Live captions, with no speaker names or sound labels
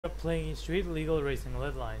playing street legal racing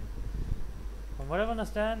lead line. From what I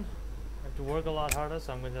understand, I have to work a lot harder,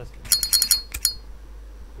 so I'm gonna just...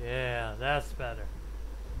 Yeah, that's better.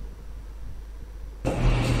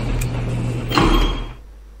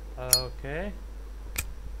 Okay.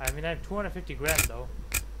 I mean, I have 250 grand though.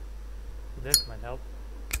 This might help.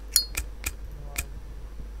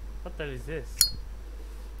 What the hell is this?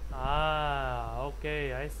 Ah,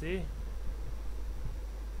 okay, I see.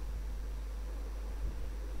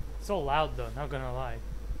 So loud though, not gonna lie.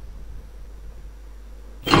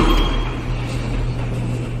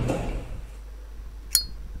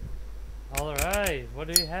 Alright, what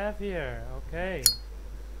do we have here? Okay.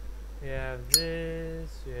 We have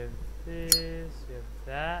this, we have this, we have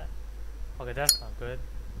that. Okay, that's not good.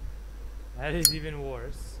 That is even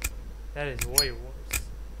worse. That is way worse.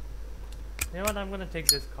 You know what, I'm gonna take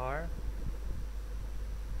this car.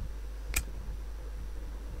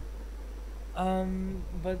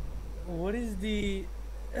 But what is the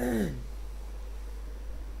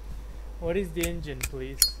what is the engine,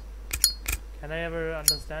 please? Can I ever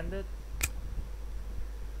understand it?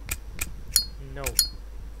 No.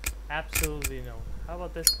 Absolutely no. How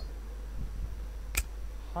about this one?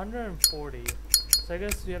 140. So I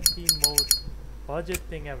guess we have the most budget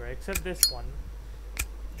thing ever, except this one.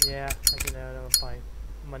 Yeah, I can never find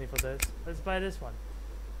money for this. Let's buy this one.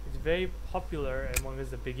 It's very popular among us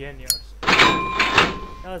the beginners.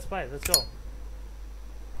 Now let's buy it. Let's go.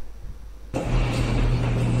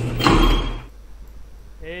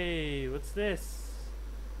 Hey, what's this?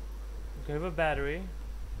 Okay, we have a battery.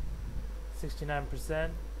 69%.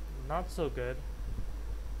 Not so good.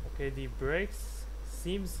 Okay, the brakes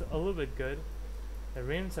seems a little bit good. The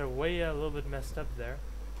rims are way a little bit messed up there.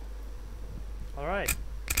 Alright.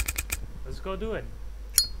 Let's go do it.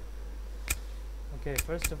 Okay,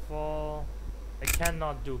 first of all, I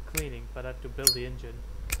cannot do cleaning, but I have to build the engine.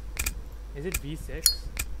 Is it V6?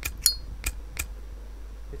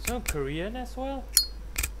 It's not Korean as well?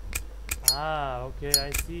 Ah, okay,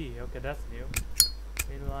 I see. Okay, that's new.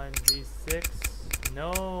 Inline V6.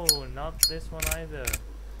 No, not this one either.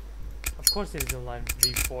 Of course it is inline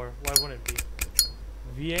V4. Why wouldn't it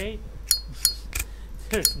be? V8?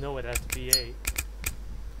 There's no way that's V8.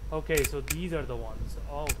 Okay, so these are the ones.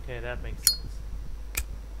 Okay, that makes sense.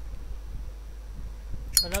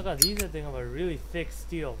 But these are things of a really thick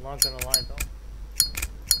steel, not gonna lie though.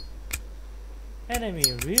 And I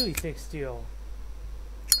mean really thick steel.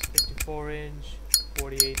 54 inch,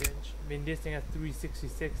 48 inch. I mean this thing has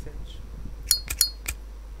 366 inch.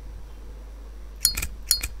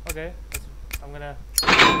 Okay, I'm gonna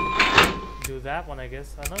do that one I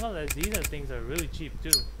guess. I know that these are things that are really cheap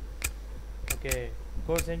too. Okay, of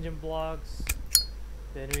course engine blocks.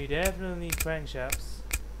 Then we definitely need crankshafts.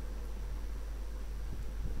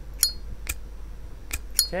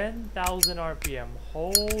 10,000 RPM.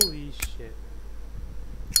 Holy shit.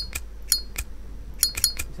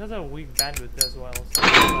 This has a weak bandwidth as well, so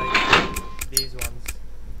like these ones.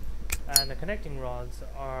 And the connecting rods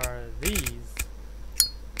are these.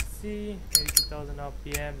 See, 82,000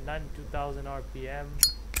 RPM, 92,000 RPM.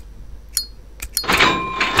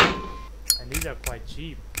 And these are quite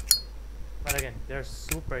cheap. But again, they're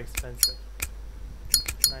super expensive.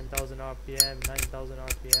 9,000 RPM, 9,000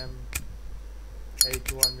 RPM.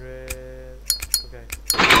 8200. Okay.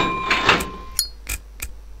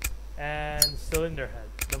 And cylinder head,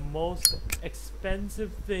 the most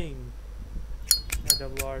expensive thing.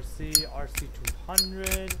 WRC,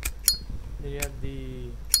 RC200. Then you have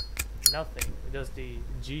the nothing, just the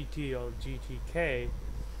GT or GTK,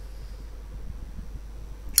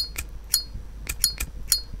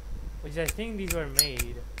 which I think these were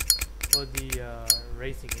made for the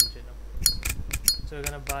racing engine. So we're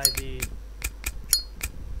gonna buy the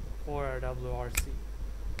 4WRC.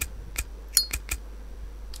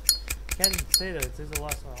 Can't say that there's a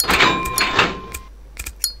lot of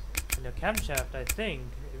and the camshaft, I think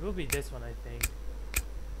it will be this one. I think.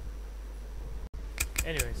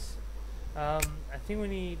 Anyways, I think we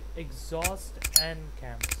need exhaust and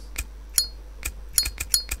cams.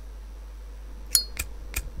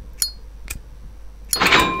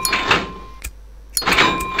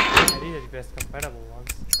 Yeah, these are the best compatible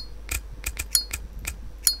ones.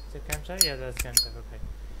 Is it camshaft? Yeah, that's camshaft. Okay.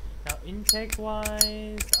 Now, intake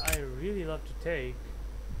wise, I really love to take.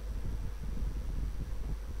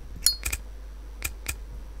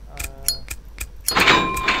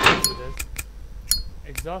 Do this.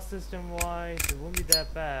 Exhaust system wise, it won't be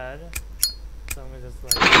that bad. So I'm gonna just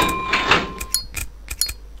like.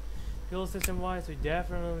 Fuel system wise, we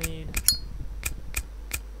definitely need.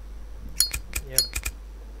 Yep.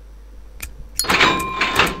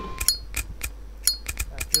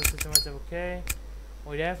 Fuel system is okay.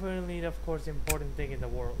 We definitely need, of course, the important thing in the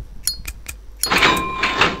world.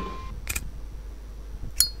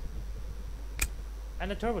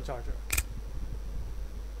 And a turbocharger.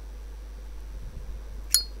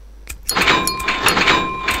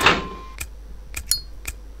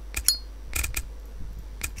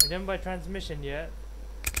 I didn't buy transmission yet,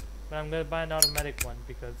 but I'm gonna buy an automatic one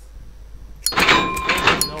because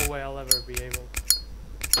there's no way I'll ever be able.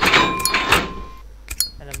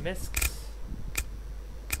 And a misc.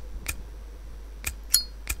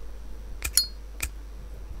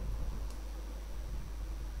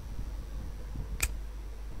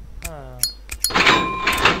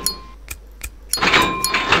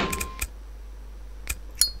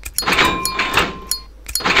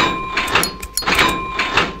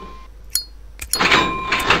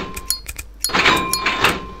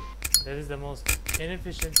 That is the most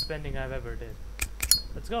inefficient spending I've ever did.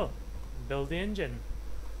 Let's go. Build the engine.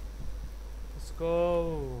 Let's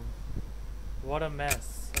go. What a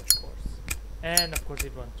mess, of course. And of course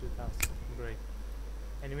it won 2000. Great.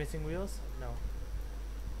 Any missing wheels? No.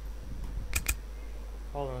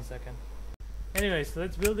 Hold on a second. Anyways,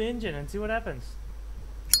 let's build the engine and see what happens.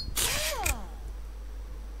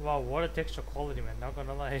 Wow, what a texture quality, man. Not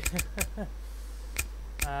gonna lie.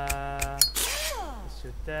 Let's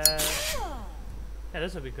shoot that. Yeah,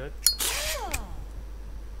 this will be good.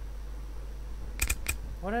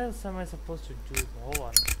 What else am I supposed to do? Hold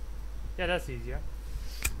on. Yeah, that's easier.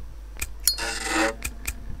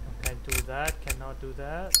 Okay, do that. Cannot do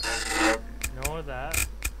that. Nor that.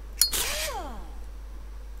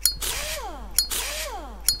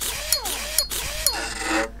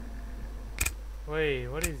 Wait,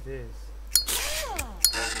 what is this?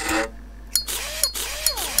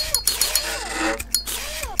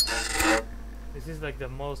 This is like the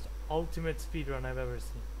most ultimate speedrun I've ever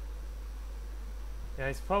seen. Yeah,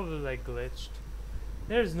 it's probably like glitched.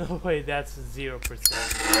 There's no way that's 0%.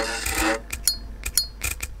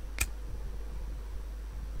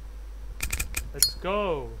 Let's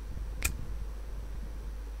go.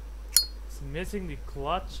 It's missing the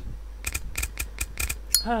clutch.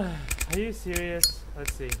 Are you serious?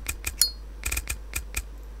 Let's see.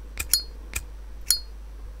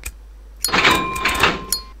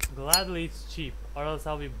 Gladly it's cheap, or else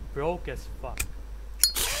I'll be broke as fuck.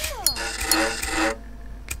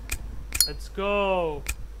 Let's go.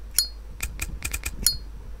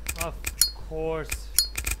 Of course.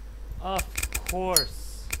 Of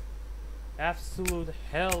course. Absolute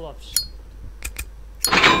hell of shit.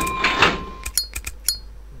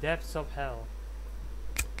 Depths of hell.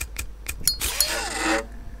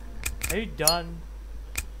 Are you done?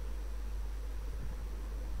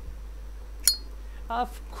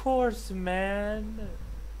 Of course, man.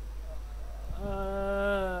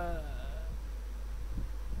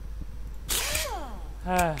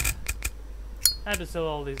 I have to sell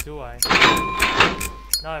all these, do I?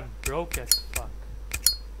 Now I'm broke as fuck.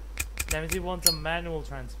 Damn it, he wants a manual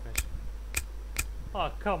transmission.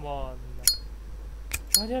 Oh, come on.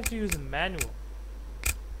 Why do you have to use a manual?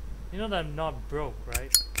 You know that I'm not broke,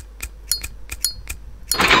 right?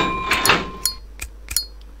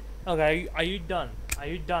 Okay, are you done? Are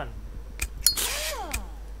you done?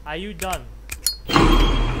 Are you done?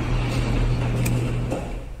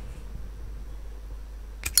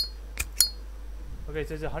 Okay,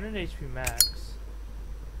 so it's 100 HP max.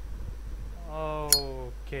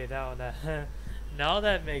 Okay, now that now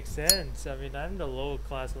that makes sense. I mean, I'm the low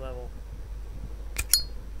class level.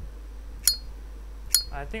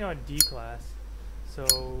 I think I'm D class. So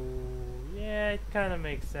yeah, it kind of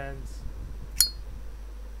makes sense.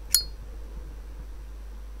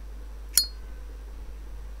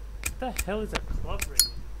 What the hell is a club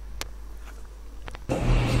rating?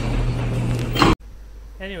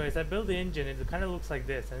 Anyways, I built the engine. It kind of looks like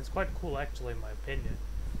this, and it's quite cool actually, in my opinion.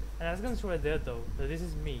 And I was gonna show right there though that this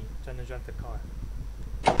is me trying to drive the car.